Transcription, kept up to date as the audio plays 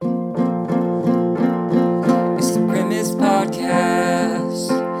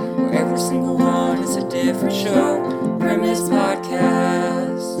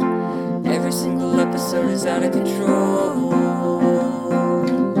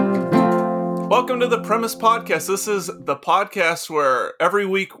Welcome to the Premise Podcast. This is the podcast where every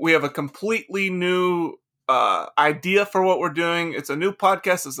week we have a completely new idea for what we're doing. It's a new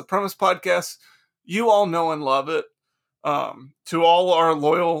podcast. It's the Premise Podcast. You all know and love it. To all our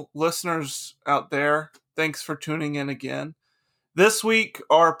loyal listeners out there, thanks for tuning in again. This week,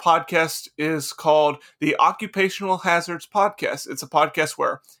 our podcast is called the Occupational Hazards Podcast. It's a podcast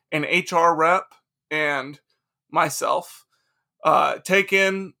where an HR rep and myself take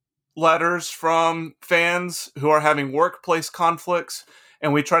in letters from fans who are having workplace conflicts,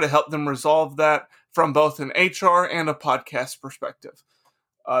 and we try to help them resolve that from both an HR and a podcast perspective.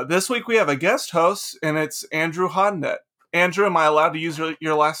 This week we have a guest host, and it's Andrew Hodnett. Andrew, am I allowed to use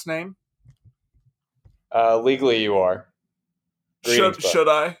your last name? Legally you are. Should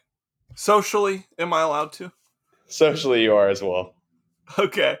I? Socially, am I allowed to? Socially you are as well.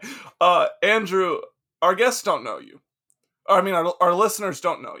 Okay. Andrew, our guests don't know you. I mean, our listeners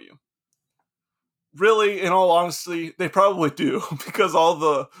don't know you. Really, in all honesty, they probably do, because all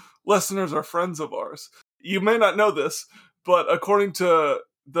the listeners are friends of ours. You may not know this, but according to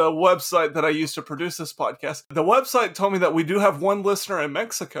the website that I used to produce this podcast, the website told me that we do have one listener in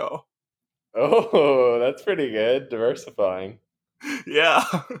Mexico. Oh, that's pretty good. Diversifying. Yeah.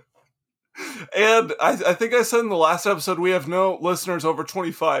 And I think I said in the last episode we have no listeners over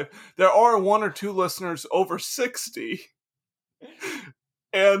 25. There are one or two listeners over 60.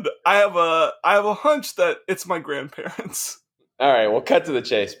 And I have a hunch that it's my grandparents. All right, we'll cut to the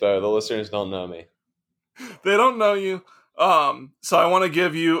chase, Bo. The listeners don't know me. They don't know you. So I want to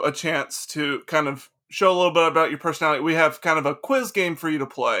give you a chance to kind of show a little bit about your personality. We have kind of a quiz game for you to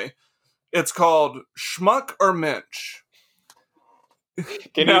play. It's called Schmuck or Minch.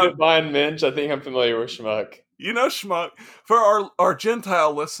 Can you define Minch? I think I'm familiar with Schmuck. You know Schmuck. For our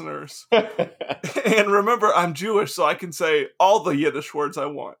Gentile listeners. And remember, I'm Jewish, so I can say all the Yiddish words I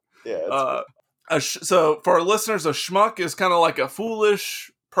want. Yeah. So for our listeners, a schmuck is kind of like a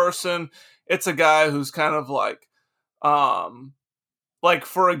foolish person. It's a guy who's kind of like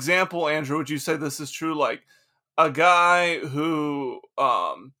for example, Andrew, would you say this is true? Like a guy who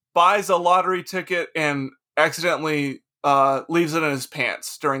buys a lottery ticket and accidentally leaves it in his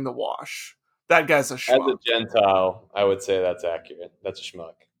pants during the wash. That guy's a schmuck. As a Gentile, I would say that's accurate. That's a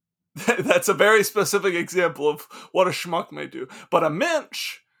schmuck. That's a very specific example of what a schmuck may do. But a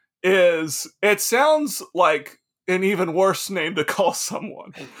minch it sounds like an even worse name to call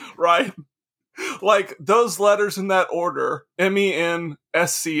someone, right? Like those letters in that order,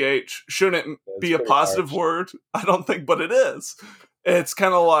 MENSCH, shouldn't be a positive harsh word, I don't think, but it is. It's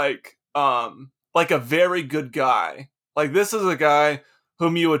kind of like a very good guy. Like this is a guy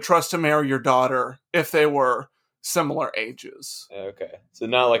whom you would trust to marry your daughter if they were similar ages. Okay. So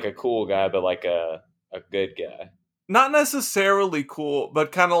not like a cool guy, but like a good guy. Not necessarily cool,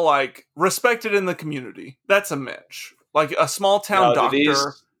 but kind of like respected in the community. That's a Mitch. Like a small town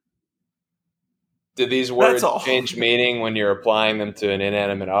doctor. Do these words change meaning when you're applying them to an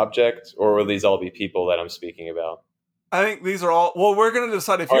inanimate object? Or will these all be people that I'm speaking about? I think these are all... Well, we're going to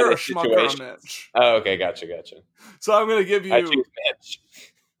decide if you're a schmuck or a Mitch. Oh, okay. Gotcha. So I'm going to give you... I choose Mitch.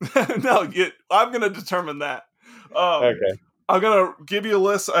 No, I'm going to determine that. Okay. I'm going to give you a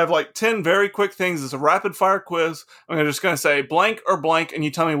list. I have like 10 very quick things. It's a rapid fire quiz. I'm just going to say blank or blank, and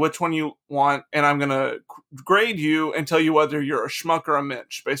you tell me which one you want, and I'm going to grade you and tell you whether you're a schmuck or a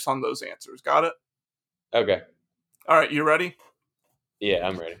Mitch based on those answers. Got it? Okay. All right, you ready? Yeah,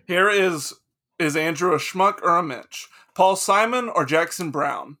 I'm ready. Here is Andrew a schmuck or a Mitch? Paul Simon or Jackson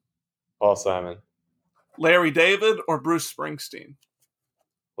Brown? Paul Simon. Larry David or Bruce Springsteen?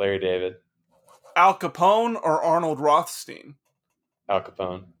 Larry David. Al Capone or Arnold Rothstein? Al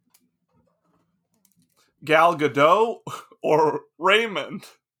Capone. Gal Gadot or Raymond?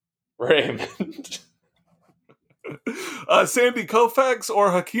 Raymond. Sandy Koufax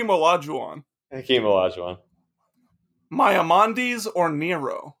or Hakeem Olajuwon? Hakeem Olajuwon. Maimonides or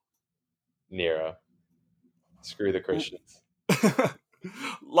Nero? Nero. Screw the Christians.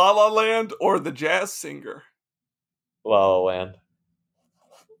 La La Land or The Jazz Singer? La La Land.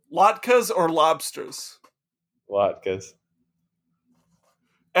 Latkes or lobsters? Latkes.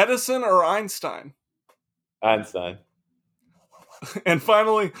 Edison or Einstein? Einstein. And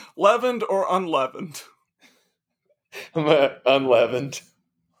finally, leavened or unleavened? Unleavened.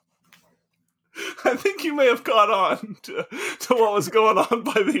 I think you may have caught on to what was going on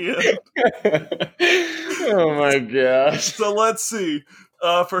by the end. Oh my gosh. So let's see.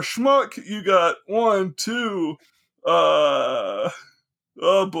 For schmuck, you got 1, 2, oh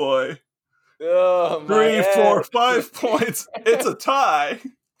boy. Oh, 3, 4, 5 points. It's a tie.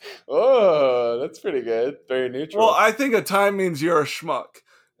 Oh, that's pretty good. Very neutral. Well, I think a tie means you're a schmuck.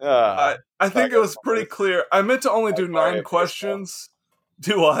 I think it was pretty clear. I meant to only do 9 questions.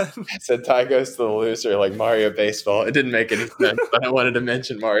 Do what? I said tie goes to the loser, like Mario Baseball. It didn't make any sense, but I wanted to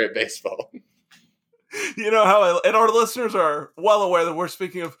mention Mario Baseball. You know how, and our listeners are well aware that we're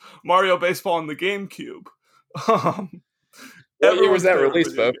speaking of Mario Baseball on the GameCube. What year was that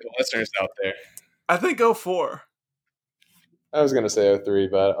released, Bo, for the listeners out there? I think 04. I was going to say 03,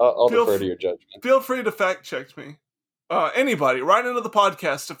 but I'll defer to your judgment. Feel free to fact check me. Anybody, write into the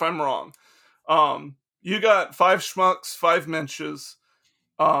podcast if I'm wrong. You got 5 schmucks, 5 menches.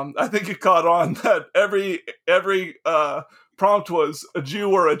 I think it caught on that every prompt was a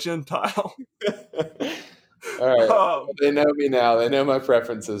Jew or a Gentile. All right. They know me now. They know my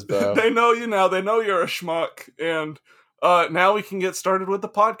preferences, Bo. They know you now. They know you're a schmuck. And now we can get started with the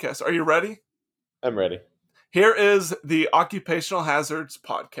podcast. Are you ready? I'm ready. Here is the Occupational Hazards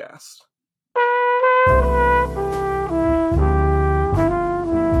Podcast.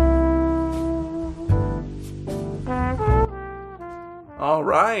 All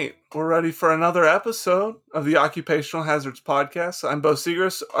right, we're ready for another episode of the Occupational Hazards Podcast. I'm Bo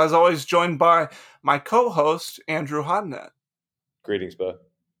Segrist, as always, joined by my co-host, Andrew Hodnett. Greetings, Bo.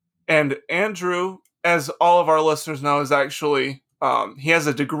 And Andrew, as all of our listeners know, is actually, he has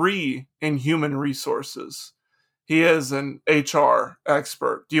a degree in human resources. He is an HR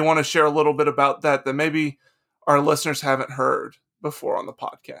expert. Do you want to share a little bit about that maybe our listeners haven't heard before on the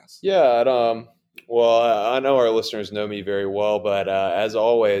podcast? Yeah, well, I know our listeners know me very well, but as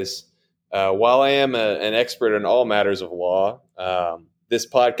always, while I am an expert in all matters of law, this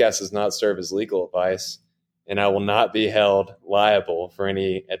podcast does not serve as legal advice, and I will not be held liable for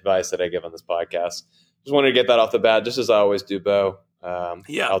any advice that I give on this podcast. Just wanted to get that off the bat, just as I always do, Bo, out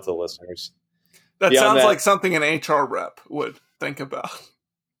to the listeners. That sounds like something an HR rep would think about.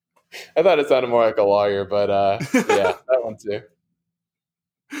 I thought it sounded more like a lawyer, but yeah, that one too.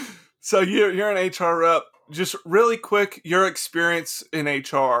 So you're an HR rep. Just really quick, your experience in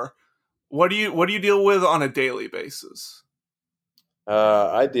HR. What do you deal with on a daily basis?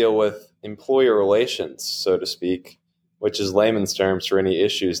 I deal with employer relations, so to speak, which is layman's terms for any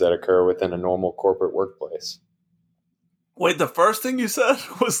issues that occur within a normal corporate workplace. Wait, the first thing you said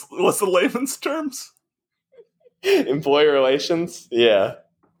was the layman's terms? Employer relations? Yeah.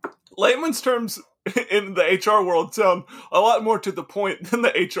 Layman's terms in the HR world sound a lot more to the point than the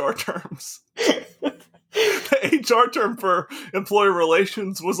HR terms. The HR term for employer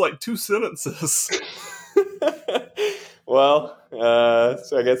relations was like 2 sentences. Well,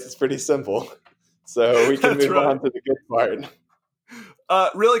 so I guess it's pretty simple. So we can move on to the good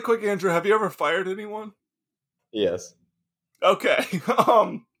part. Really quick, Andrew, have you ever fired anyone? Yes. Okay.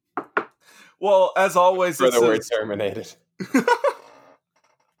 Well, as always, for the word terminated.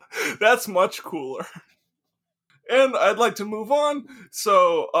 That's much cooler. And I'd like to move on.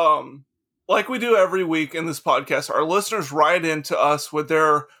 So, like we do every week in this podcast, our listeners write into us with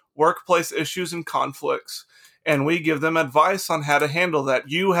their workplace issues and conflicts, and we give them advice on how to handle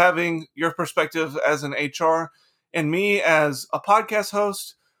that. You having your perspective as an HR, and me as a podcast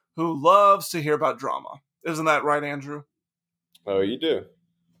host who loves to hear about drama. Isn't that right, Andrew? Oh, you do.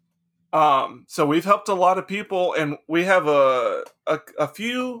 So we've helped a lot of people, and we have a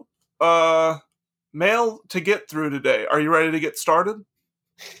few mail to get through today. Are you ready to get started?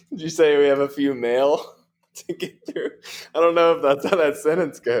 Did you say we have a few mail to get through? I don't know if that's how that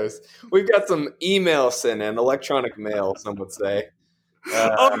sentence goes. We've got some email sent in, electronic mail, some would say.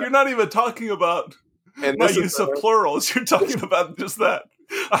 You're not even talking about my use of plurals. You're talking about just that.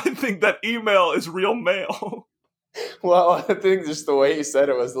 I think that email is real mail. Well, I think just the way you said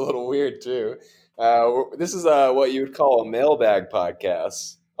it was a little weird, too. This is what you would call a mailbag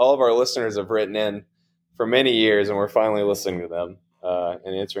podcast. All of our listeners have written in for many years, and we're finally listening to them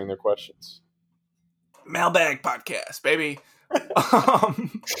and answering their questions. Mailbag podcast, baby.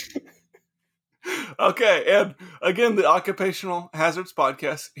 Okay, and again, the Occupational Hazards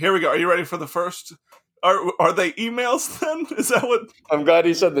Podcast. Here we go. Are you ready for the first? Are they emails then? Is that what? I'm glad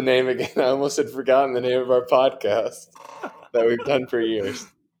you said the name again. I almost had forgotten the name of our podcast that we've done for years.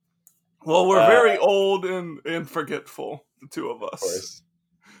 Well, we're very old and forgetful, the two of us. Of course.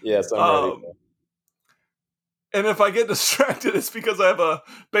 Yes, I'm ready. And if I get distracted, it's because I have a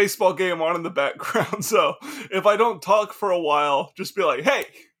baseball game on in the background. So if I don't talk for a while, just be like, hey,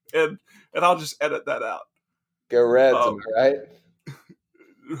 and I'll just edit that out. Go Reds, am I right?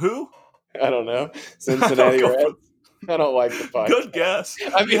 Who? I don't know. Cincinnati Reds. I don't like the podcast. Good guess.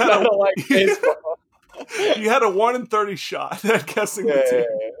 I mean, I don't like baseball. You had a 1-in-30 shot at guessing the team.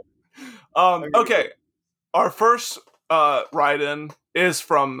 Yeah. Okay. Our first write-in is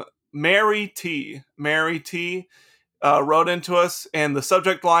from Mary T. Mary T. wrote into us, and the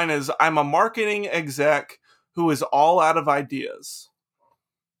subject line is, "I'm a marketing exec who is all out of ideas."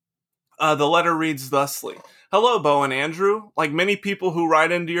 The letter reads thusly. "Hello, Bo and Andrew. Like many people who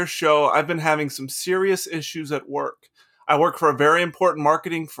write into your show, I've been having some serious issues at work. I work for a very important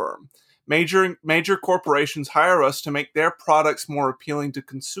marketing firm. Major corporations hire us to make their products more appealing to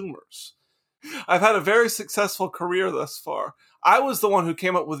consumers. I've had a very successful career thus far. I was the one who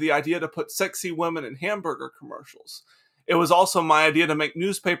came up with the idea to put sexy women in hamburger commercials. It was also my idea to make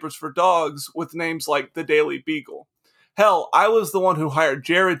newspapers for dogs with names like the Daily Beagle. Hell, I was the one who hired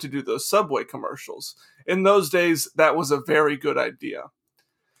Jared to do those Subway commercials. In those days, that was a very good idea.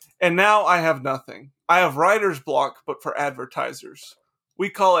 And now I have nothing. I have writer's block, but for advertisers. We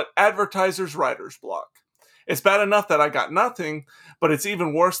call it advertisers' writer's block. It's bad enough that I got nothing, but it's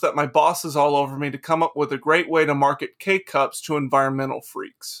even worse that my boss is all over me to come up with a great way to market K-Cups to environmental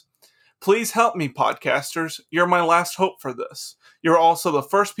freaks. Please help me, podcasters. You're my last hope for this. You're also the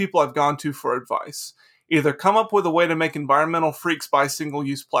first people I've gone to for advice. Either come up with a way to make environmental freaks buy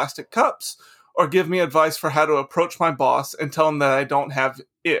single-use plastic cups, or give me advice for how to approach my boss and tell him that I don't have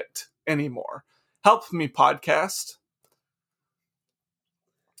it anymore. Help me, podcast."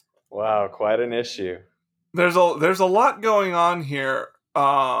 Wow, quite an issue. There's a lot going on here.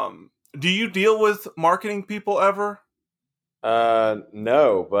 Do you deal with marketing people ever?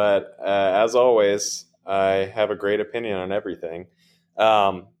 No, but as always, I have a great opinion on everything.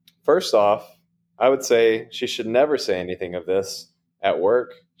 First off, I would say she should never say anything of this at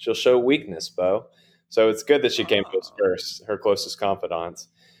work. She'll show weakness, Bo. So it's good that she came to us first, her closest confidants.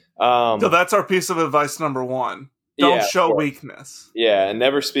 So that's our piece of advice number one. Don't show weakness. Yeah, and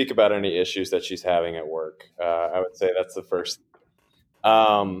never speak about any issues that she's having at work. I would say that's the first.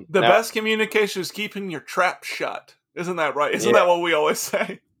 Best communication is keeping your trap shut. Isn't that right? Isn't that what we always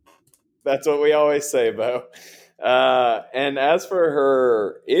say? That's what we always say, Bo. And as for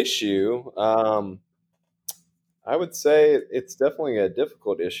her issue, I would say it's definitely a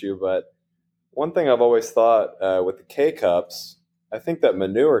difficult issue. But one thing I've always thought with the K-Cups, I think that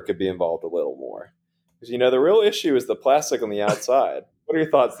manure could be involved a little more. Because, the real issue is the plastic on the outside. What are your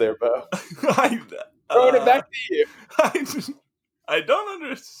thoughts there, Bo? Throwing it back to you. I don't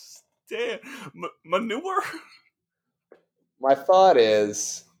understand. Manure? My thought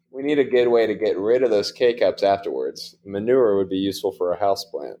is we need a good way to get rid of those K-Cups afterwards. Manure would be useful for a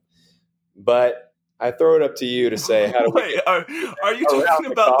houseplant. But I throw it up to you to say how do we... Are you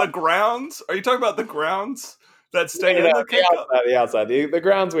talking about the grounds? Are you talking about the grounds that stay in the K-Cup? The outside. The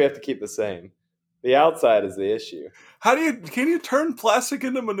grounds we have to keep the same. The outside is the issue. Can you turn plastic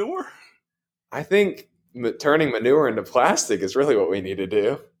into manure? I think turning manure into plastic is really what we need to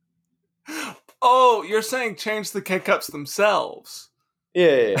do. Oh, you're saying change the K-Cups themselves.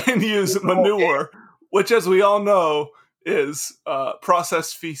 Yeah. And use manure, which, as we all know, is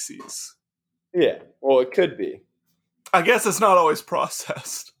processed feces. Yeah, well, it could be. I guess it's not always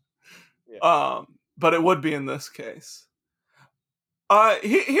processed. Yeah. But it would be in this case.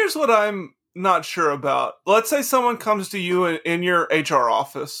 Here's what I'm not sure about. Let's say someone comes to you in your HR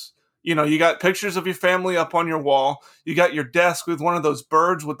office. You got pictures of your family up on your wall. You got your desk with one of those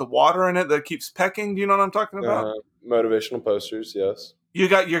birds with the water in it that keeps pecking. Do you know what I'm talking about? Motivational posters, yes. You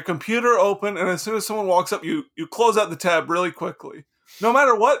got your computer open, and as soon as someone walks up, you close out the tab really quickly. No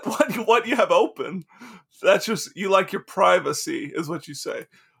matter what you have open, that's just, you like your privacy, is what you say.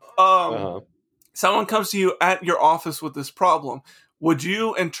 Someone comes to you at your office with this problem. Would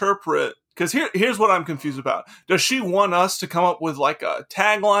you interpret... Because here's what I'm confused about. Does she want us to come up with like a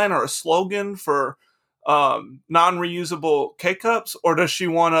tagline or a slogan for non-reusable K-Cups? Or does she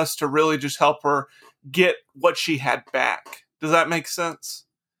want us to really just help her get what she had back? Does that make sense?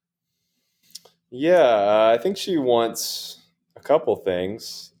 Yeah, I think she wants a couple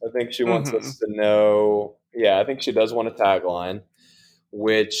things. I think she wants us to know... Yeah, I think she does want a tagline,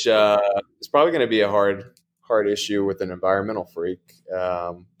 which is probably going to be a hard issue with an environmental freak,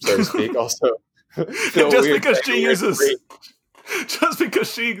 so to speak. Also, just because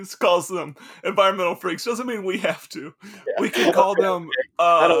she calls them environmental freaks doesn't mean we have to. Yeah. We can call them.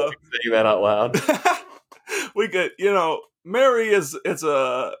 I don't like saying that out loud. We could, Mary is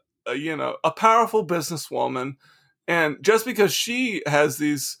a powerful businesswoman, and just because she has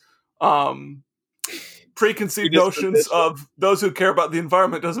these preconceived notions of those who care about the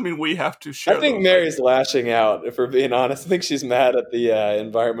environment doesn't mean we have to share. I think Mary's lashing out, if we're being honest. I think she's mad at the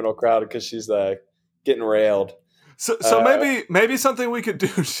environmental crowd because she's getting railed. So maybe something we could do.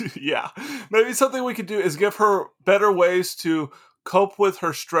 Maybe something we could do is give her better ways to cope with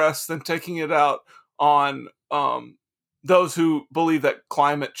her stress than taking it out on those who believe that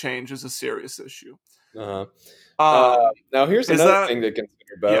climate change is a serious issue. Uh-huh. Um, Now, here's is another that thing to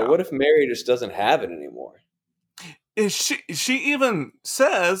consider, Bo. yeah? What if Mary just doesn't have it anymore? Is she even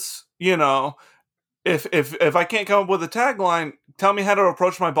says, if I can't come up with a tagline, tell me how to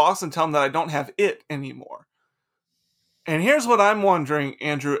approach my boss and tell him that I don't have it anymore. And here's what I'm wondering,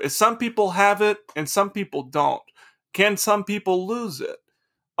 Andrew, is some people have it and some people don't. Can some people lose it?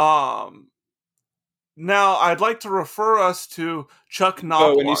 Um Now I'd like to refer us to Chuck Bo,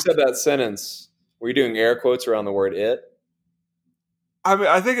 when you Knobloch. said that sentence, were you doing air quotes around the word it? I mean,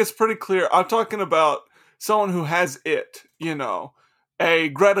 I think it's pretty clear. I'm talking about someone who has it, a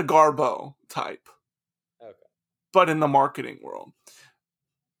Greta Garbo type, Okay. but in the marketing world.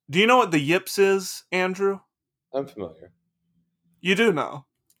 Do you know what the yips is, Andrew? I'm familiar. You do know.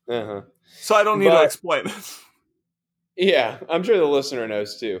 Uh-huh. So I don't need to But explain it. yeah, I'm sure the listener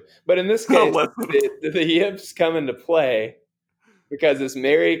knows too. But in this case, Listen. the yips come into play because it's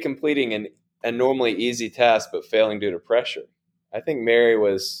Mary completing a normally easy task but failing due to pressure. I think Mary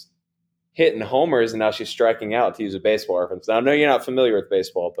was hitting homers and now she's striking out, to use a baseball reference. Now, I know you're not familiar with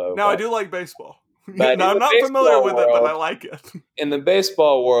baseball, Bo, Now I do like baseball. but Now I'm not familiar with it, but I like it. in the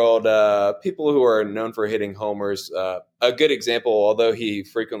baseball world, people who are known for hitting homers, a good example, although he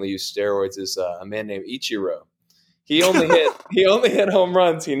frequently used steroids, is a man named Ichiro. He only hit home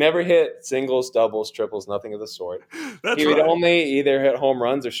runs. He never hit singles, doubles, triples, nothing of the sort. That's He would right. only either hit home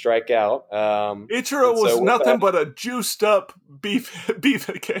runs or strike out. Ichiro And was so with nothing that, but a juiced up beef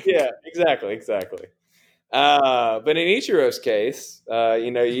cake. yeah, exactly. But in Ichiro's case,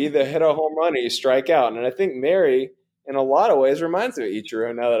 you either hit a home run or you strike out. And I think Mary, in a lot of ways, reminds me of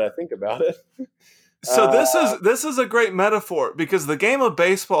Ichiro now that I think about it. So Uh, this is a great metaphor because the game of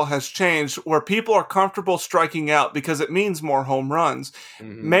baseball has changed where people are comfortable striking out because it means more home runs.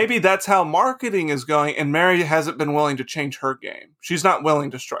 mhm, Maybe that's how marketing is going, and Mary hasn't been willing to change her game. She's not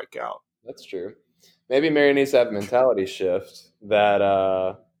willing to strike out. that's true. Maybe Mary needs to have a mentality shift that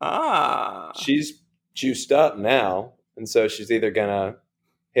Ah. she's juiced up now. And so she's either going to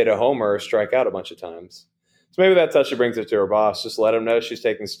hit a homer or strike out a bunch of times. So maybe that's how she brings it to her boss. Just let him know she's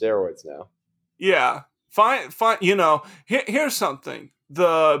taking steroids now. Yeah. Fine. Here's something.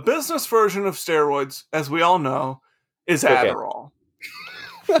 The business version of steroids, as we all know, is Cocaine. Adderall.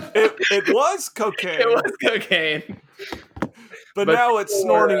 It was It cocaine, was cocaine. but But now it's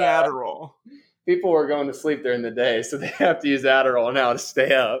snorting Adderall. people were going to sleep during the day, so they have to use Adderall now to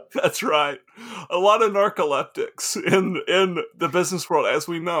stay up. That's right. A lot of narcoleptics in the business world, as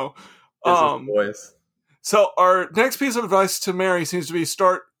we know. Business Um, boys. so our next piece of advice to Mary seems to be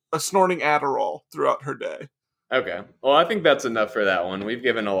start snorting Adderall throughout her day. Okay. Well, I think that's enough for that one. We've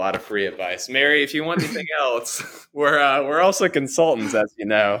given a lot of free advice. Mary, if you want anything else, we're also consultants, as you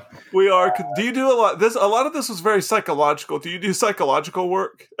know. We are. Do you do a lot? A lot of this was very psychological. Do you do psychological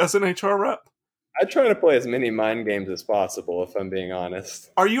work as an HR rep? I try to play as many mind games as possible, if I'm being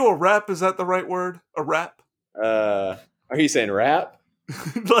honest. Are you a rep? Is that the right word? A rep? Are you saying rap?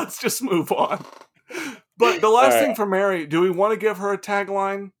 Let's just move on. But the All last right. thing for Mary, do we want to give her a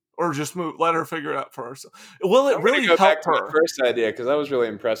tagline or just let her figure it out for herself? Will it I'm going really to go help back to my her? first idea because I was really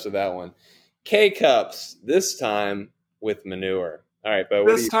impressed with that one. K cups, this time with manure. All right, but what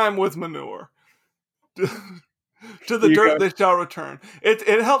do This you? time with manure. To the You dirt go. they shall return.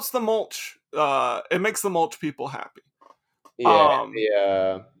 It helps the mulch. It makes the mulch people happy. Yeah,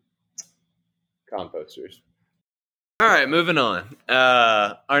 the composters. All right, moving on.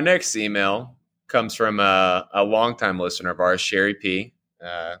 Our next email comes from a longtime listener of ours, Sherry P.,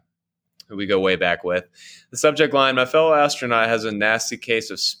 who we go way back with. The subject line: my fellow astronaut has a nasty case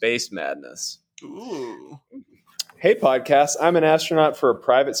of space madness. Ooh. Hey, podcast. I'm an astronaut for a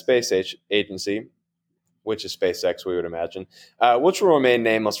private space agency, which is SpaceX, we would imagine, which will remain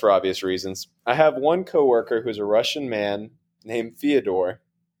nameless for obvious reasons. I have one coworker who's a Russian man named Fyodor.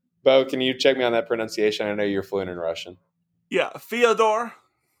 Bo, can you check me on that pronunciation? I know you're fluent in Russian. Yeah, Fyodor.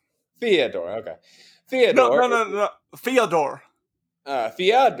 Fyodor, okay. No, Fyodor. no. Fyodor.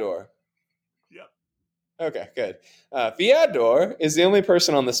 Fyodor. Yep. Okay, good. Fyodor is the only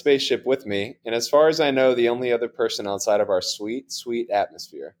person on the spaceship with me, and as far as I know, the only other person outside of our sweet, sweet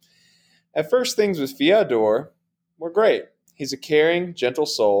atmosphere. At first, things with Fyodor were great. He's a caring, gentle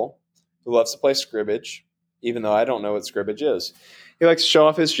soul who loves to play scribbage, even though I don't know what scribbage is. He likes to show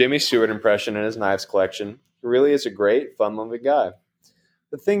off his Jimmy Stewart impression and his knives collection. He really is a great, fun-loving guy.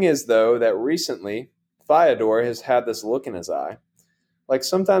 The thing is, though, that recently, Fyodor has had this look in his eye. Like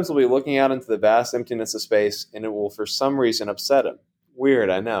sometimes he'll be looking out into the vast emptiness of space, and it will for some reason upset him. Weird,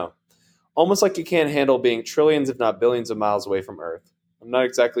 I know. Almost like he can't handle being trillions, if not billions of miles away from Earth. I'm not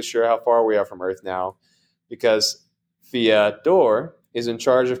exactly sure how far we are from Earth now, because Fyodor is in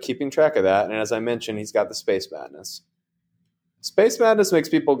charge of keeping track of that. And as I mentioned, he's got the space madness. Space madness makes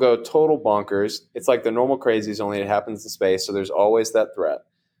people go total bonkers. It's like the normal crazies, only it happens in space. So there's always that threat.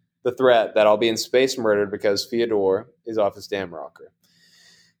 The threat that I'll be in space murdered because Fyodor is off his damn rocker.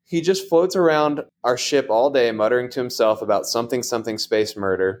 He just floats around our ship all day muttering to himself about something space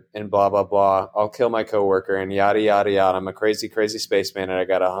murder and blah, blah, blah. I'll kill my coworker and yada, yada, yada. I'm a crazy, crazy spaceman and I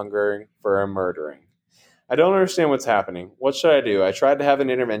got a hunger for a murdering. I don't understand what's happening. What should I do? I tried to have an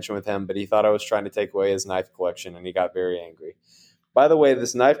intervention with him, but he thought I was trying to take away his knife collection and he got very angry. By the way,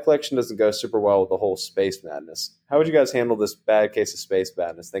 this knife collection doesn't go super well with the whole space madness. How would you guys handle this bad case of space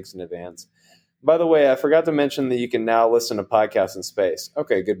madness? Thanks in advance. By the way, I forgot to mention that you can now listen to podcasts in space.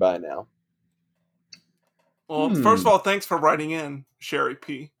 Okay, goodbye now. Well, first of all, thanks for writing in, Sherry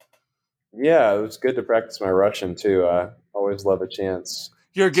P. Yeah, it was good to practice my Russian too. I always love a chance.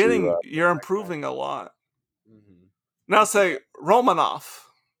 You're improving a lot. Mm-hmm. Now say Romanov.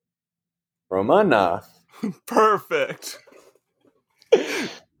 Romanov. Perfect.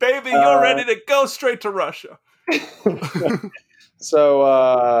 Baby, you're ready to go straight to Russia.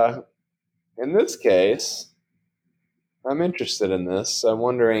 So, in this case, I'm interested in this. I'm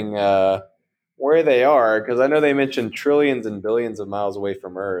wondering where they are, because I know they mentioned trillions and billions of miles away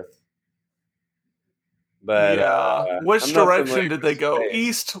from Earth. But yeah, which direction did they go? Space.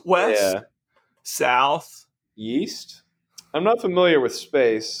 East, west, south, east? I'm not familiar with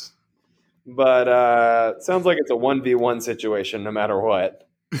space, but it sounds like it's a 1v1 situation no matter what.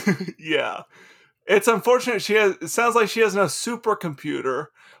 Yeah. It's unfortunate it sounds like she has no supercomputer,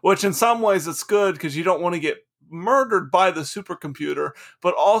 which in some ways it's good because you don't want to get murdered by the supercomputer,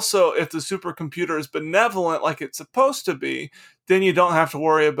 but also if the supercomputer is benevolent like it's supposed to be, then you don't have to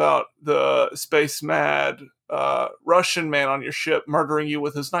worry about the space mad Russian man on your ship murdering you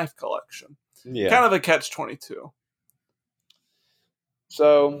with his knife collection. Yeah. Kind of a catch-22.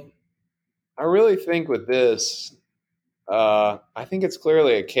 So I really think with this, I think it's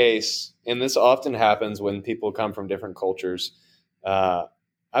clearly a case, and this often happens when people come from different cultures. I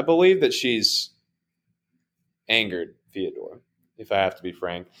believe that she's angered Fyodor, if I have to be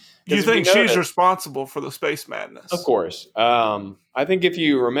frank. Do you think she's responsible for the space madness? Of course. I think if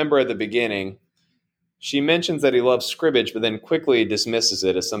you remember at the beginning, she mentions that he loves scribbage, but then quickly dismisses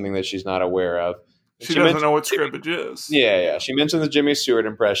it as something that she's not aware of. She doesn't know what scribbage is. Yeah. She mentions the Jimmy Stewart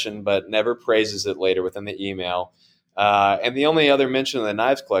impression, but never praises it later within the email. And the only other mention of the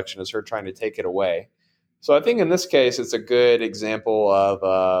knives collection is her trying to take it away. So I think in this case, it's a good example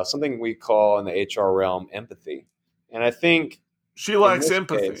of something we call in the HR realm empathy. And I think she lacks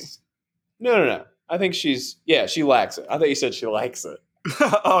empathy. No. I think she lacks it. I thought you said she likes it.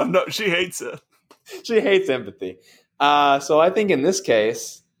 Oh, no, she hates it. She hates empathy. So I think in this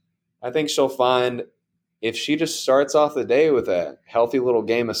case, I think she'll find if she just starts off the day with a healthy little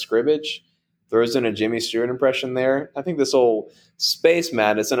game of scribbage, throws in a Jimmy Stewart impression there. I think this whole space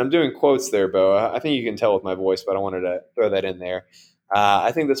madness, and I'm doing quotes there, Bo. I think you can tell with my voice, but I wanted to throw that in there.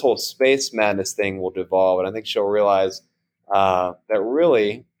 I think this whole space madness thing will devolve, and I think she'll realize that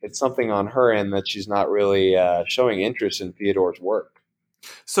really it's something on her end that she's not really showing interest in Fyodor's work.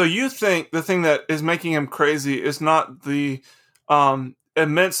 So you think the thing that is making him crazy is not the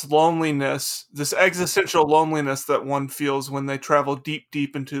immense loneliness, this existential loneliness that one feels when they travel deep,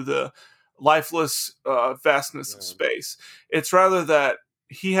 deep into the lifeless vastness of space. It's rather that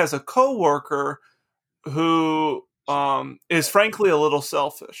he has a coworker who is frankly a little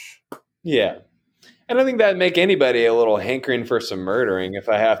selfish. Yeah. And I think that'd make anybody a little hankering for some murdering, if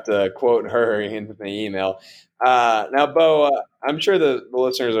I have to quote her in the email. Now, Bo, I'm sure the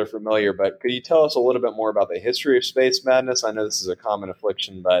listeners are familiar, but could you tell us a little bit more about the history of space madness? I know this is a common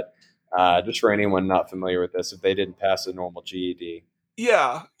affliction, but just for anyone not familiar with this, if they didn't pass a normal GED.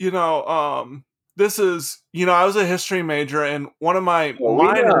 Yeah, this is, I was a history major, and one of my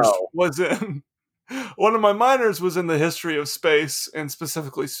minors was in the history of space, and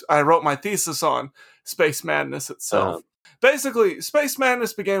specifically, I wrote my thesis on space madness itself. Uh-huh. Basically, space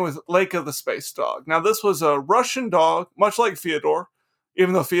madness began with Lake of the Space Dog. Now, this was a Russian dog, much like Fyodor,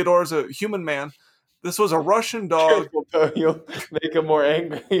 even though Fyodor is a human man. This was a Russian dog. You'll make him more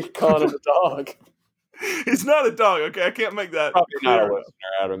angry calling him a dog. He's not a dog, okay? I can't make that probably clear. Not a listener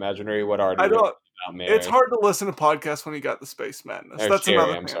out of imaginary. What are It's hard to listen to podcasts when you got the space madness. That's Cherry,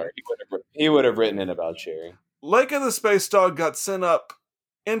 another thing. I'm sorry. He would have written in about Cherry. Lake of the Space Dog got sent up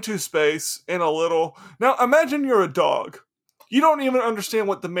into space in a little... Now, imagine you're a dog. You don't even understand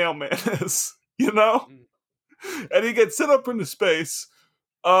what the mailman is, And he gets sent up into space.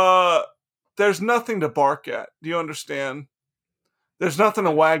 There's nothing to bark at. Do you understand? There's nothing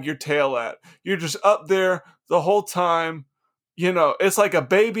to wag your tail at. You're just up there the whole time, It's like a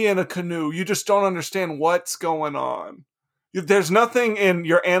baby in a canoe. You just don't understand what's going on. There's nothing in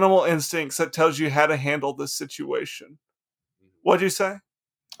your animal instincts that tells you how to handle this situation. What'd you say?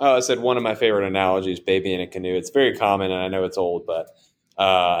 Oh, I said one of my favorite analogies, baby in a canoe. It's very common, and I know it's old, but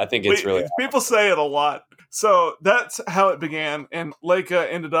I think it's really People say it a lot. So that's how it began, and Leica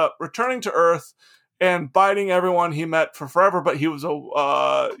ended up returning to Earth and biting everyone he met for forever. But he was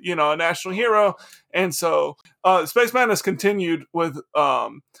a national hero, and so Space Madness continued with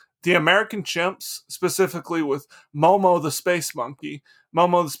the American chimps, specifically with Momo the space monkey.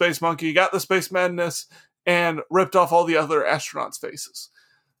 Momo the space monkey got the Space Madness and ripped off all the other astronauts' faces.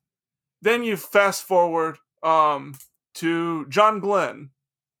 Then you fast forward to John Glenn,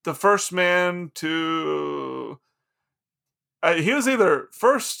 the first man to. He was either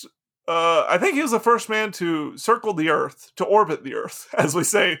first. I think he was the first man to circle the Earth, to orbit the Earth, as we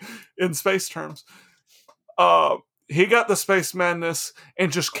say in space terms. He got the Space Madness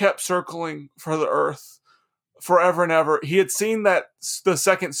and just kept circling for the Earth forever and ever. He had seen the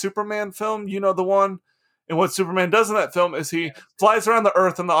second Superman film, the one. And what Superman does in that film is he flies around the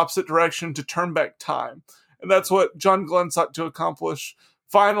Earth in the opposite direction to turn back time. And that's what John Glenn sought to accomplish.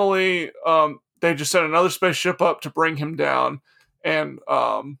 Finally, they just sent another spaceship up to bring him down. And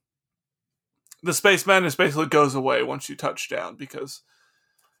the Space Madness basically goes away once you touch down, because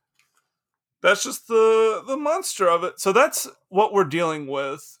that's just the monster of it. So that's what we're dealing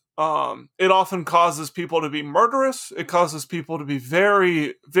with. It often causes people to be murderous. It causes people to be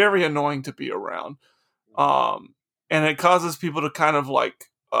very, very annoying to be around. And it causes people to kind of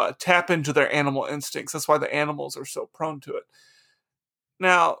tap into their animal instincts. That's why the animals are so prone to it.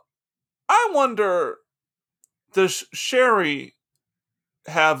 Now, I wonder, does Sherry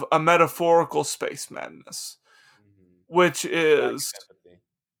have a metaphorical space madness, which is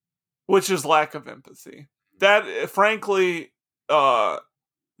lack of empathy? That, frankly,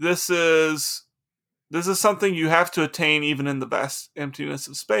 this is something you have to attain even in the vast emptiness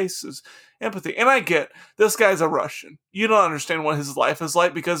of space, is empathy. And I get, this guy's a Russian. You don't understand what his life is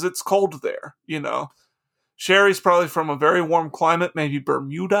like because it's cold there, Sherry's probably from a very warm climate, maybe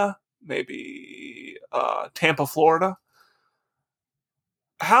Bermuda, maybe Tampa, Florida.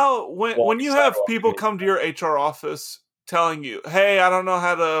 When you have people come to your HR office telling you, hey, I don't know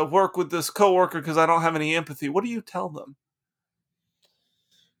how to work with this coworker because I don't have any empathy, what do you tell them?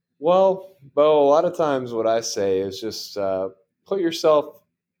 Well, Bo, a lot of times what I say is just put yourself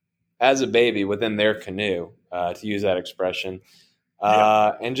as a baby within their canoe, to use that expression,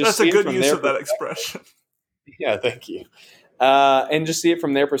 and just that's see a good it from use their of that expression. Yeah, thank you. And just see it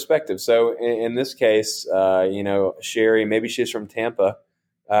from their perspective. So in this case, Sherry, maybe she's from Tampa.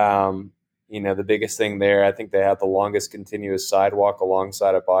 The biggest thing there, I think they have the longest continuous sidewalk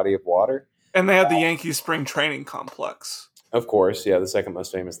alongside a body of water. And they have the Yankee Spring Training Complex. Of course, yeah, the second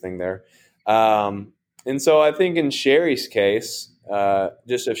most famous thing there. And so I think in Sherry's case,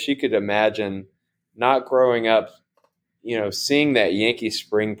 just if she could imagine not growing up, seeing that Yankee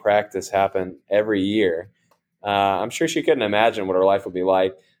spring practice happen every year, I'm sure she couldn't imagine what her life would be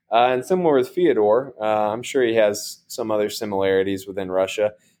like. And similar with Fyodor, I'm sure he has some other similarities within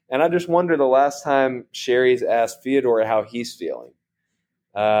Russia. And I just wonder the last time Sherry's asked Fyodor how he's feeling.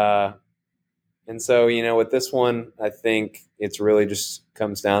 And so, with this one, I think it's really just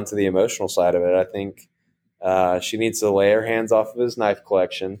comes down to the emotional side of it. I think she needs to lay her hands off of his knife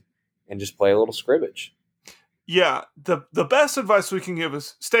collection and just play a little scrimmage. Yeah, the best advice we can give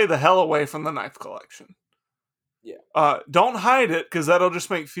is stay the hell away from the knife collection. Yeah. Don't hide it, because that'll just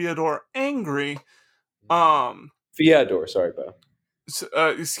make Fyodor angry. Fyodor, sorry, Bo.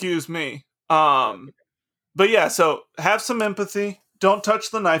 Excuse me. But yeah, so have some empathy. Don't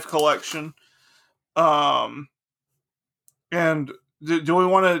touch the knife collection. And do we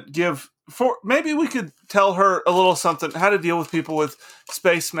want to give maybe we could tell her a little something, how to deal with people with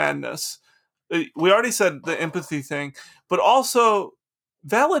space madness. We already said the empathy thing, but also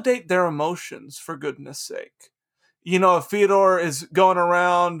validate their emotions, for goodness sake. If Fyodor is going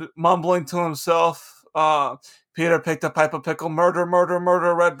around mumbling to himself, Peter picked a pipe of pickle, murder, murder,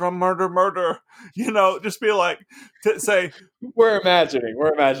 murder, red rum, murder, murder. Just be like, say. We're imagining.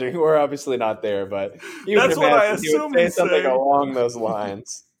 We're obviously not there, but That's what I assume he would say something along those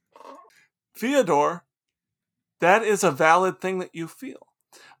lines. Fyodor, that is a valid thing that you feel.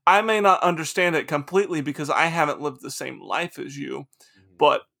 I may not understand it completely because I haven't lived the same life as you,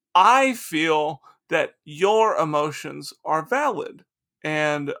 but I feel that your emotions are valid.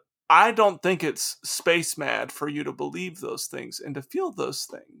 And I don't think it's space mad for you to believe those things and to feel those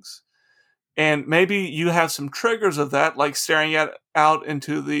things. And maybe you have some triggers of that, like staring out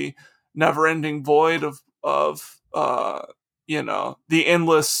into the never-ending void of the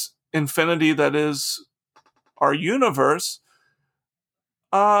endless infinity that is our universe.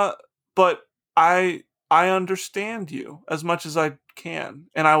 But I understand you as much as I can,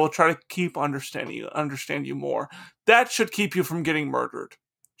 and I will try to keep understand you more. That should keep you from getting murdered,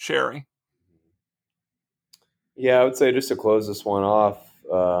 Sherry. Yeah, I would say just to close this one off,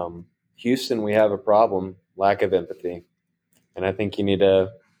 Houston, we have a problem, lack of empathy. And I think you need to,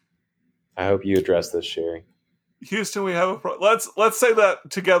 I hope you address this, Sherry. Houston, we have a let's say that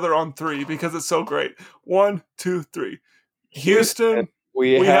together on three because it's so great. 1, 2, 3. Houston,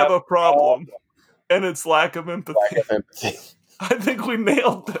 we have a problem, and it's lack of empathy. Lack of empathy. I think we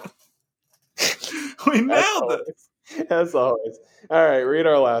nailed it. We nailed it. As always. All right, read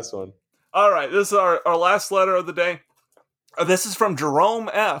our last one. All right, this is our last letter of the day. This is from Jerome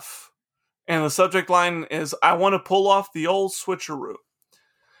F. And the subject line is, I want to pull off the old switcheroo.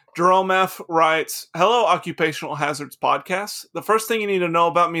 Jerome F. writes, Hello, Occupational Hazards Podcast. The first thing you need to know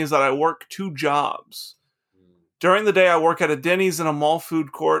about me is that I work 2 jobs. During the day, I work at a Denny's and a mall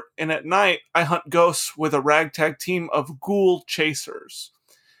food court, and at night, I hunt ghosts with a ragtag team of ghoul chasers.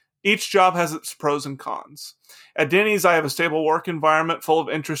 Each job has its pros and cons. At Denny's, I have a stable work environment full of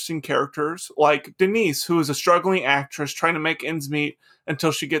interesting characters, like Denise, who is a struggling actress trying to make ends meet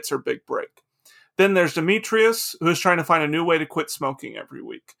until she gets her big break. Then there's Demetrius, who is trying to find a new way to quit smoking every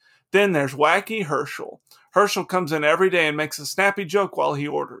week. Then there's Wacky Herschel. Herschel comes in every day and makes a snappy joke while he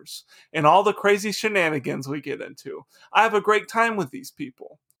orders, and all the crazy shenanigans we get into. I have a great time with these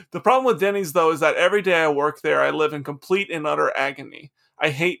people. The problem with Denny's, though, is that every day I work there, I live in complete and utter agony. I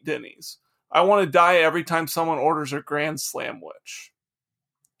hate Denny's. I want to die every time someone orders a Grand Slamwich.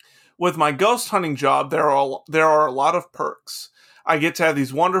 With my ghost hunting job, there are a lot of perks. I get to have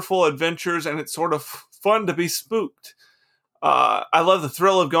these wonderful adventures, and it's sort of fun to be spooked. I love the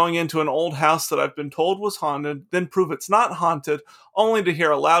thrill of going into an old house that I've been told was haunted, then prove it's not haunted, only to hear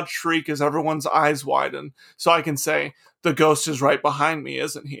a loud shriek as everyone's eyes widen, so I can say, the ghost is right behind me,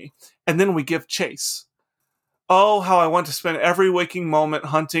 isn't he? And then we give chase. Oh, how I want to spend every waking moment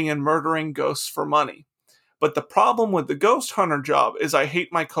hunting and murdering ghosts for money. But the problem with the ghost hunter job is I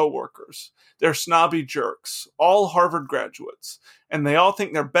hate my coworkers. They're snobby jerks, all Harvard graduates, and they all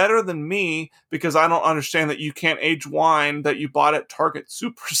think they're better than me because I don't understand that you can't age wine that you bought at Target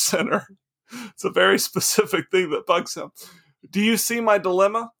Supercenter. It's a very specific thing that bugs them. Do you see my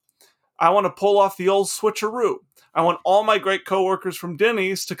dilemma? I want to pull off the old switcheroo. I want all my great coworkers from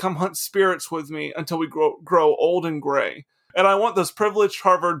Denny's to come hunt spirits with me until we grow old and gray. And I want those privileged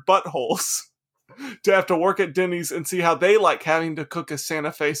Harvard buttholes to have to work at Denny's and see how they like having to cook a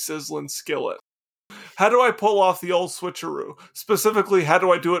Santa Fe sizzling skillet. How do I pull off the old switcheroo? Specifically, how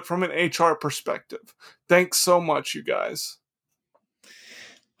do I do it from an HR perspective? Thanks so much, you guys.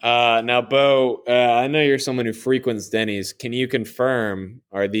 Now, Bo, I know you're someone who frequents Denny's. Can you confirm,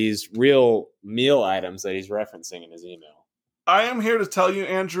 are these real meal items that he's referencing in his email? I am here to tell you,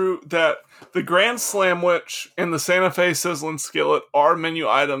 Andrew, that the Grand Slamwich and the Santa Fe Sizzling Skillet are menu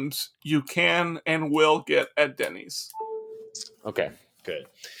items you can and will get at Denny's. Okay, good.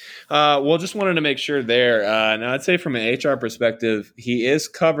 Well, just wanted to make sure there. Now, I'd say from an HR perspective, he is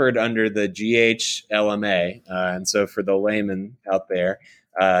covered under the GHLMA. And so for the layman out there,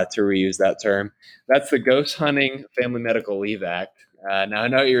 to reuse that term, that's the Ghost Hunting Family Medical Leave Act. Now, I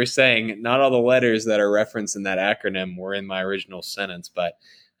know what you were saying. Not all the letters that are referenced in that acronym were in my original sentence, but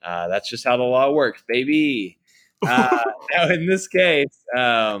that's just how the law works, baby. Now, in this case,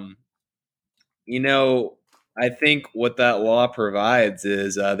 I think what that law provides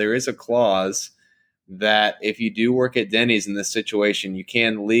is there is a clause that if you do work at Denny's in this situation, you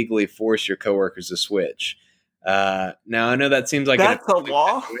can legally force your coworkers to switch. Now, I know that seems like that's a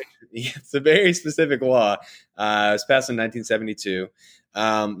law. It's a very specific law. It was passed in 1972.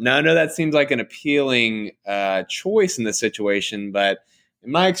 Now, I know that seems like an appealing choice in this situation, but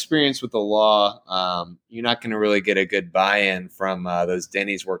in my experience with the law, you're not going to really get a good buy-in from those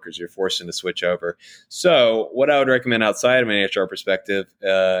Denny's workers you're forcing to switch over. So what I would recommend outside of an HR perspective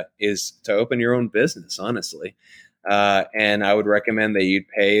is to open your own business, honestly. And I would recommend that you'd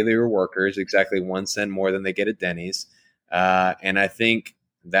pay your workers exactly 1 cent more than they get at Denny's. And I think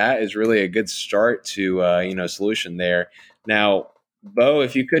that is really a good start to, solution there. Now, Bo,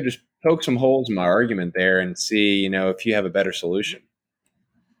 if you could just poke some holes in my argument there and see, if you have a better solution.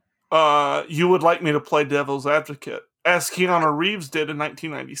 You would like me to play devil's advocate, as Keanu Reeves did in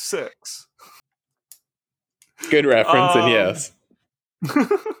 1996. Good reference, and yes.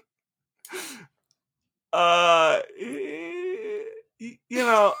 I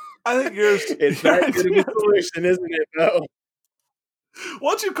think yours. It's not good of a solution, isn't it, Bo?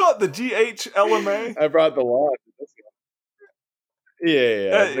 What'd you call it? The GHLMA? I brought the law.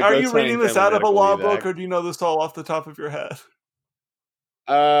 Yeah. The Are you Ghost Hunting reading this Family out of a Medical law Leave book, Act. or do you know this all off the top of your head?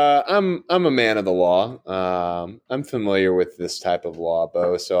 I'm a man of the law. I'm familiar with this type of law,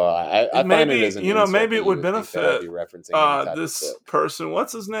 Bo. So I find it Maybe as an insult maybe that it you would would think that I'd benefit be referencing any type of this book. person.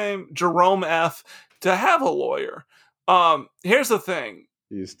 What's his name? Jerome F. To have a lawyer. Here's the thing.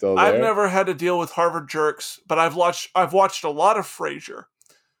 You still I've there? never had to deal with Harvard jerks, but I've watched a lot of Frasier.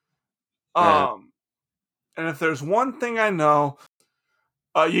 Uh, And if there's one thing I know,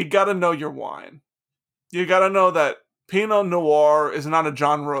 you got to know your wine. You got to know that Pinot Noir is not a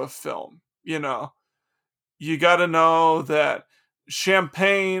genre of film. You got to know that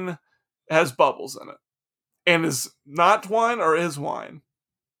champagne has bubbles in it and is not wine or is wine.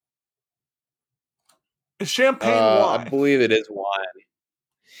 Is champagne I wine? believe it is wine.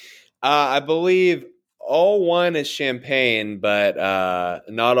 I believe all wine is champagne, but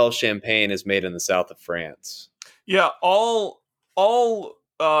not all champagne is made in the south of France. Yeah, all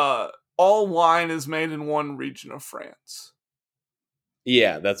wine is made in one region of France.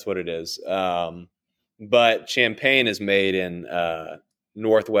 Yeah, that's what it is. But champagne is made in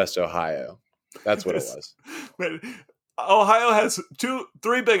Northwest Ohio. That's what it was. Ohio has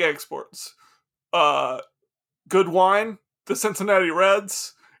three big exports. Good wine, the Cincinnati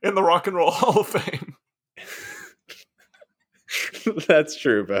Reds, and the Rock and Roll Hall of Fame. That's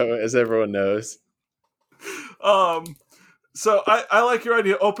true, Bo, as everyone knows. So I like your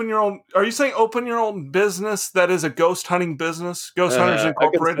idea. Open your own. Are you saying open your own business that is a ghost hunting business? Ghost Hunters A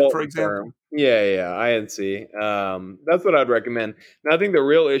Incorporated, for consultant example. firm. Yeah, INC. That's what I'd recommend. And I think the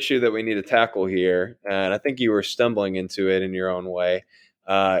real issue that we need to tackle here, and I think you were stumbling into it in your own way,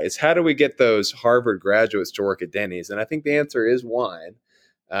 is how do we get those Harvard graduates to work at Denny's? And I think the answer is wine.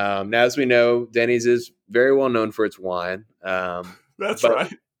 Now, as we know, Denny's is very well known for its wine. That's but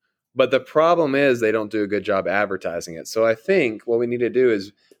right. But the problem is they don't do a good job advertising it. So I think what we need to do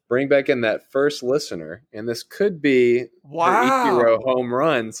is bring back in that first listener, and this could be her Wow. Ichiro home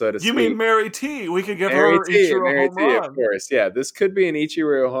run, so to You speak. mean Mary T? We could give her Ichiro Mary home T, of run. course. Yeah, this could be an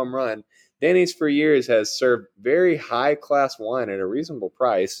Ichiro home run. Denny's for years has served very high class wine at a reasonable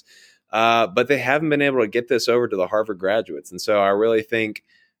price, but they haven't been able to get this over to the Harvard graduates. And so I really think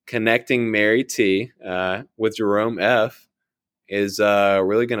connecting Mary T with Jerome F is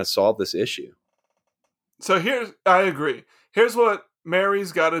really going to solve this issue. So I agree. Here's what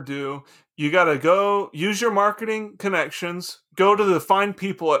Mary's got to do. You got to go use your marketing connections. Go to the fine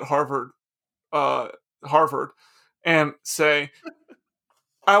people at Harvard, and say,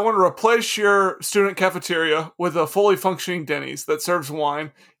 I want to replace your student cafeteria with a fully functioning Denny's that serves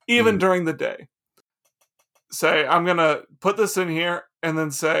wine even during the day. Say, I'm going to put this in here, and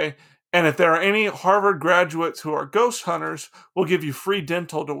then say, and if there are any Harvard graduates who are ghost hunters, we'll give you free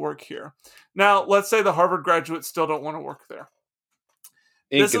dental to work here. Now, let's say the Harvard graduates still don't want to work there.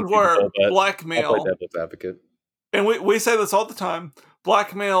 This is where Inconceivable, but I'll play blackmail, devil's advocate. and we say this all the time,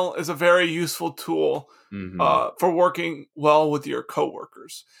 blackmail is a very useful tool for working well with your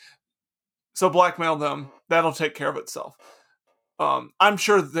coworkers. So blackmail them. That'll take care of itself. I'm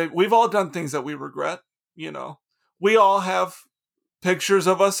sure that we've all done things that we regret. We all have pictures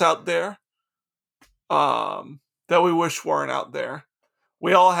of us out there that we wish weren't out there.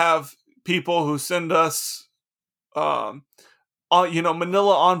 We all have people who send us, manila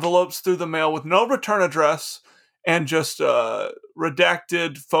envelopes through the mail with no return address and just a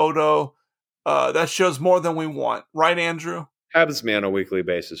redacted photo that shows more than we want. Right, Andrew? Happens to me on a weekly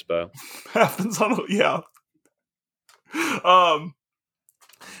basis, Bo. Happens yeah.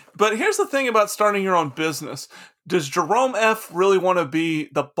 But here's the thing about starting your own business. Does Jerome F. really want to be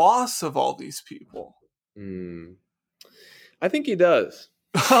the boss of all these people? I think he does.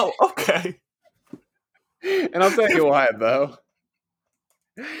 Oh, okay. And I'll tell you why, Bo.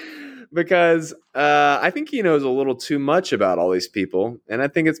 Because I think he knows a little too much about all these people. And I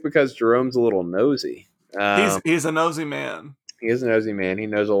think it's because Jerome's a little nosy. He's a nosy man. He is a nosy man. He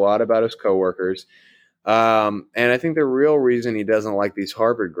knows a lot about his coworkers. And I think the real reason he doesn't like these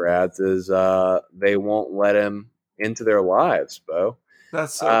Harvard grads is they won't let him into their lives, Bo.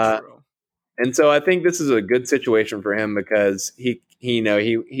 That's so true. And so I think this is a good situation for him because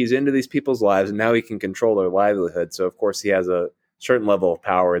he's into these people's lives and now he can control their livelihood. So of course he has a certain level of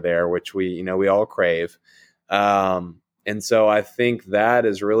power there, which we all crave. And so I think that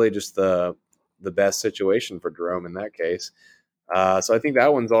is really just the best situation for Jerome in that case. So I think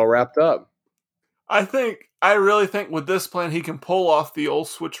that one's all wrapped up. I really think with this plan he can pull off the old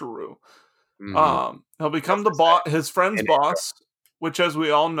switcheroo. He'll become his friend's boss, which, as we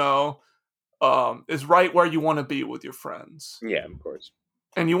all know, is right where you want to be with your friends. Yeah, of course.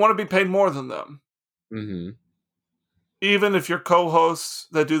 And you want to be paid more than them. Mm-hmm. even if you're co-hosts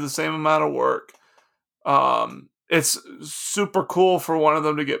that do the same amount of work, it's super cool for one of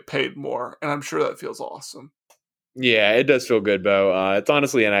them to get paid more, and I'm sure that feels awesome. Yeah, it does feel good, Bo. It's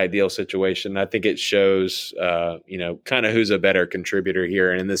honestly an ideal situation. I think it shows, kind of who's a better contributor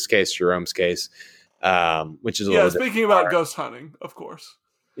here, and in this case, Jerome's case, which is a Yeah, little different. speaking about ghost hunting, of course.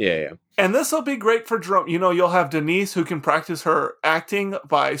 Yeah. And this will be great for Jerome. You'll have Denise who can practice her acting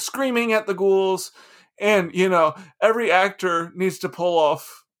by screaming at the ghouls. And, every actor needs to pull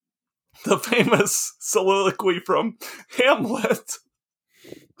off the famous soliloquy from Hamlet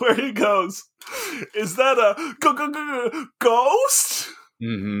where he goes, "Is that a ghost?"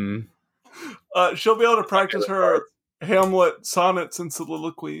 Mm-hmm. She'll be able to practice her Hamlet sonnets and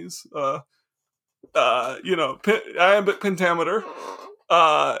soliloquies. Iambic pentameter.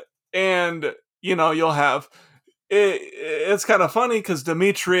 And you'll have it's kind of funny because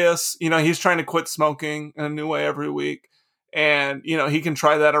Demetrius, he's trying to quit smoking in a new way every week, and he can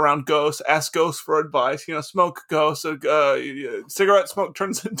try that around ghosts, ask ghosts for advice, smoke ghosts, cigarette smoke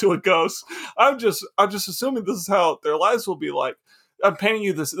turns into a ghost. I'm just assuming this is how their lives will be like. I'm painting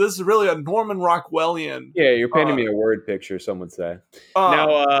you this is really a Norman Rockwellian. Yeah, you're painting me a word picture, some would say.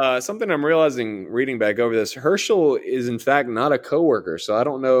 Now, something I'm realizing reading back over this, Herschel is in fact not a coworker, so I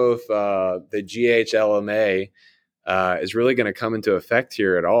don't know if the GHLMA is really going to come into effect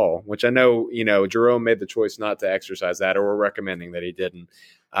here at all, which I know, Jerome made the choice not to exercise that, or we're recommending that he didn't.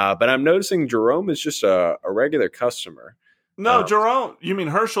 But I'm noticing Jerome is just a regular customer. No, Jerome, you mean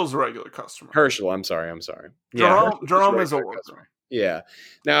Herschel's a regular customer. Herschel, I'm sorry. Jerome Herschel's is a worker. customer. Yeah.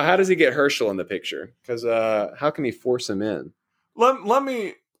 Now, how does he get Herschel in the picture? Because how can he force him in? Let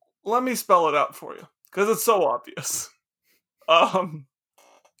me spell it out for you because it's so obvious.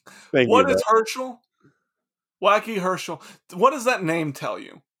 What is Herschel? Wacky Herschel. What does that name tell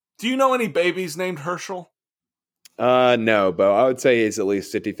you? Do you know any babies named Herschel? No, Bo. I would say he's at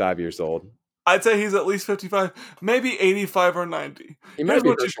least 55 years old. I'd say he's at least 55, maybe 85 or 90. He might be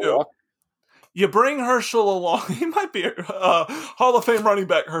Herschel Walker. You bring Herschel along. He might be Hall of Fame running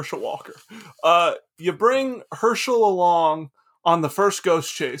back Herschel Walker. You bring Herschel along on the first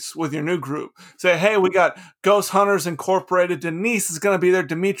ghost chase with your new group. Say, hey, we got Ghost Hunters Incorporated. Denise is going to be there.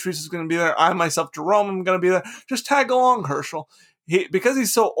 Demetrius is going to be there. I, myself, Jerome, am going to be there. Just tag along, Herschel. Because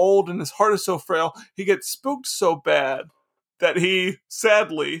he's so old and his heart is so frail, he gets spooked so bad that he,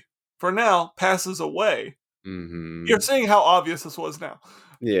 sadly, for now, passes away. Mm-hmm. You're seeing how obvious this was now.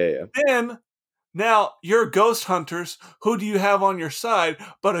 Yeah. Then... now, you're ghost hunters. Who do you have on your side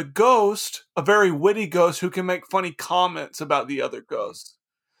but a ghost, a very witty ghost who can make funny comments about the other ghosts?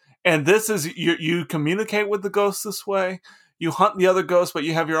 And this is, you communicate with the ghost this way. You hunt the other ghost, but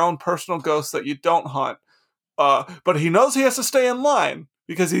you have your own personal ghost that you don't hunt. But he knows he has to stay in line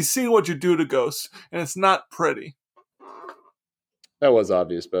because he's seen what you do to ghosts, and it's not pretty. That was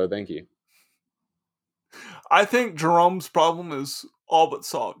obvious, Bo. Thank you. I think Jerome's problem is all but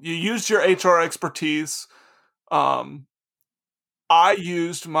solved. You used your HR expertise. I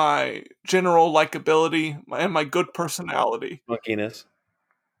used my general likability and my good personality. Spunkiness.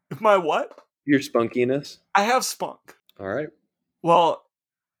 My what? Your spunkiness. I have spunk. All right. Well,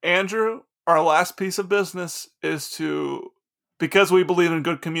 Andrew, our last piece of business is to, because we believe in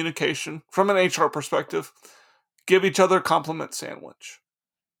good communication from an HR perspective, give each other a compliment sandwich.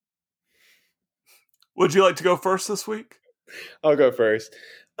 Would you like to go first this week? I'll go first.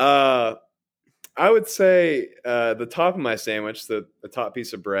 I would say the top of my sandwich, the top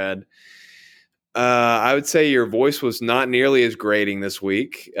piece of bread, I would say your voice was not nearly as grating this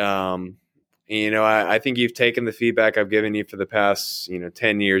week. I think you've taken the feedback I've given you for the past,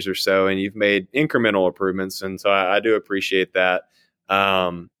 10 years or so, and you've made incremental improvements. And so I do appreciate that.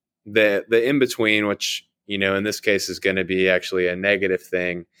 The in-between, which, in this case is going to be actually a negative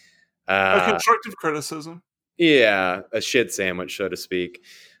thing. A constructive criticism. Yeah, a shit sandwich, so to speak.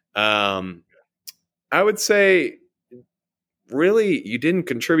 I would say, really, you didn't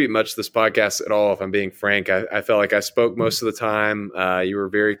contribute much to this podcast at all, if I'm being frank. I felt like I spoke most of the time. You were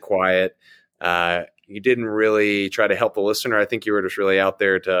very quiet. You didn't really try to help the listener. I think you were just really out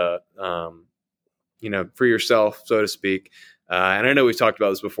there to, for yourself, so to speak. And I know we've talked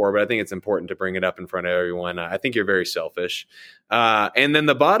about this before, but I think it's important to bring it up in front of everyone. I think you're very selfish. And then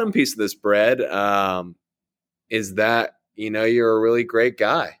the bottom piece of this bread is that, you're a really great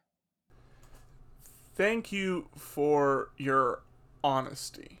guy. Thank you for your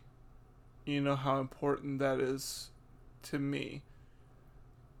honesty. You know how important that is to me.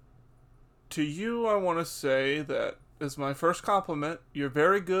 To you, I want to say that as my first compliment, you're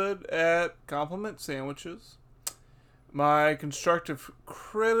very good at compliment sandwiches. My constructive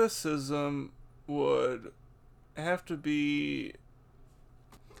criticism would have to be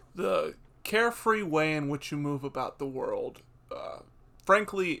the carefree way in which you move about the world.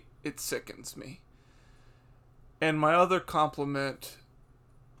 Frankly, it sickens me. And my other compliment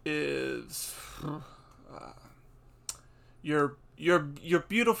is your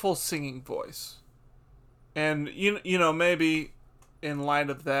beautiful singing voice. And you know, maybe in light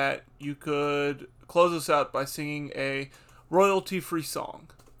of that, you could close us out by singing a royalty-free song.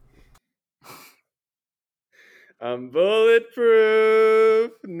 I'm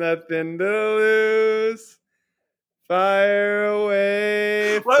bulletproof, nothing to lose. Fire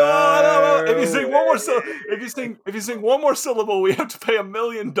away, Wait, fire if you sing one more away. if you sing one more syllable, we have to pay $1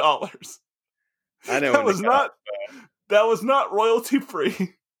 million. I know That when to was cut off. not royalty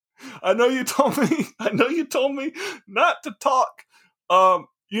free. I know you told me not to talk.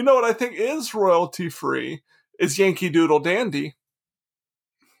 You know what I think is royalty free is Yankee Doodle Dandy.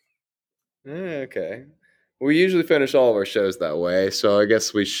 Okay. We usually finish all of our shows that way, so I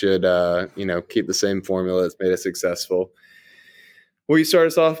guess we should, keep the same formula that's made us successful. Will you start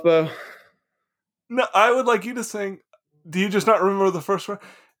us off, Bo? No, I would like you to sing. Do you just not remember the first one?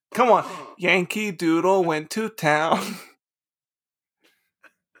 Come on. Yankee Doodle went to town.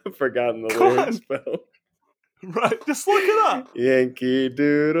 I've forgotten the Come lyrics, on. Bo. Right, just look it up. Yankee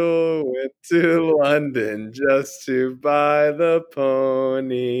Doodle went to London just to buy the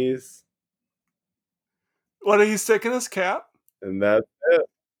ponies. What, did he stick in his cap? And that's it.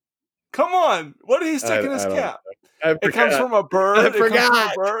 Come on. What did he stick in his I don't cap? know. It comes from a bird. I It comes from a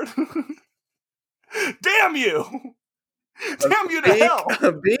forgot. bird. Damn you! A Damn you to beak? hell!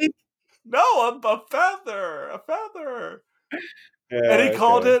 A beak? No, a feather. A feather. Yeah, And he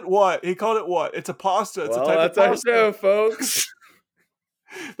called okay. it what? He called it what? It's a pasta. It's Well, a type that's of our pasta. show, folks.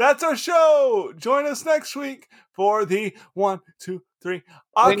 That's our show. Join us next week for the 1, 2, 3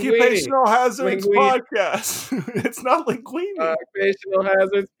 Occupational Hazards Linguini. Podcast. It's not linguini. Occupational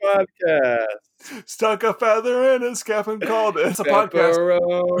Hazards Podcast. Stuck a feather in his cap and called it. It's a podcast.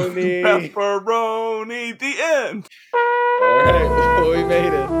 Pepperoni. Pepperoni. The end. All right. Well, we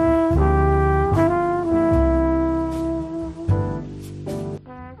made it.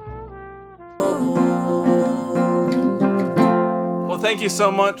 Well, thank you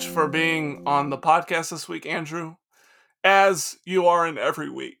so much for being on the podcast this week, Andrew, as you are in every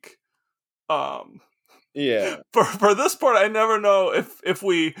week. Yeah. For this part, I never know if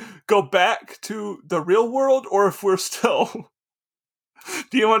we go back to the real world or if we're still.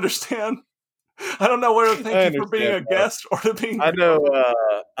 Do you understand? I don't know whether to thank you for being a guest or to being. I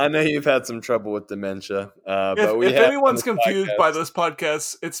know you've had some trouble with dementia, but if anyone's confused by this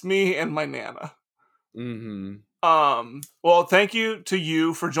podcast, it's me and my Nana. Mm-hmm. Well, thank you to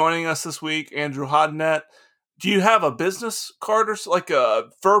you for joining us this week, Andrew Hodnett. Do you have a business card or like a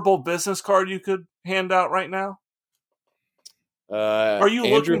verbal business card you could hand out right now? Are you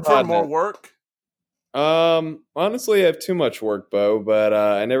Andrew looking for Hodnett. more work? Honestly, I have too much work, Bo, but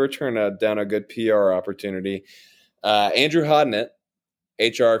I never turn down a good PR opportunity. Andrew Hodnett,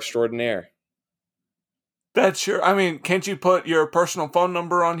 HR extraordinaire. That's your. I mean, can't you put your personal phone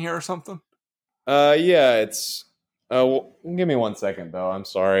number on here or something? Yeah, it's. Well, give me 1 second, Bo. I'm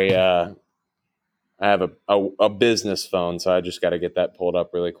sorry. I have a business phone, so I just got to get that pulled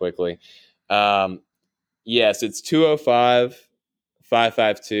up really quickly. Yes, it's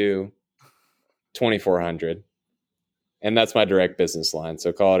 205-552-2400. And that's my direct business line,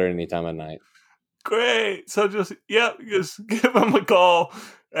 so call it any time of night. Great. So just give him a call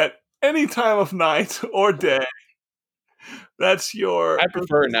at any time of night or day. That's your. I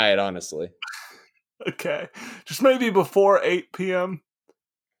prefer night, honestly. Okay. Just maybe before 8 p.m.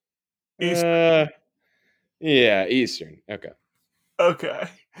 Eastern. Yeah, Eastern. Okay. Okay.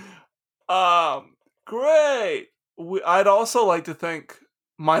 Great. I'd also like to thank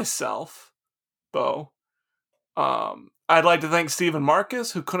myself, Bo. I'd like to thank Stephen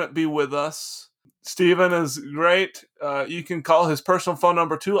Marcus, who couldn't be with us. Stephen is great. You can call his personal phone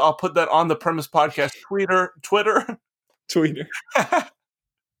number too. I'll put that on the Premise Podcast Twitter.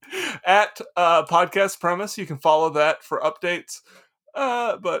 At Podcast Premise. You can follow that for updates.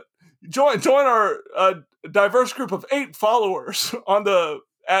 But join our diverse group of 8 followers on the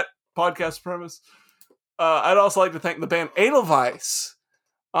at Podcast Premise. I'd also like to thank the band Edelweiss.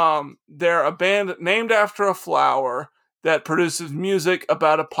 They're a band named after a flower that produces music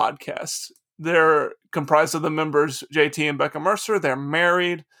about a podcast. They're comprised of the members JT and Becca Mercer. They're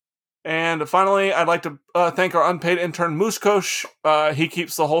married. And finally, I'd like to thank our unpaid intern, Muskosh. He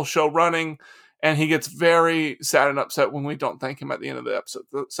keeps the whole show running, and he gets very sad and upset when we don't thank him at the end of the episode.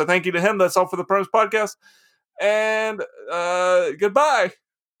 So thank you to him. That's all for the Premise Podcast. And goodbye.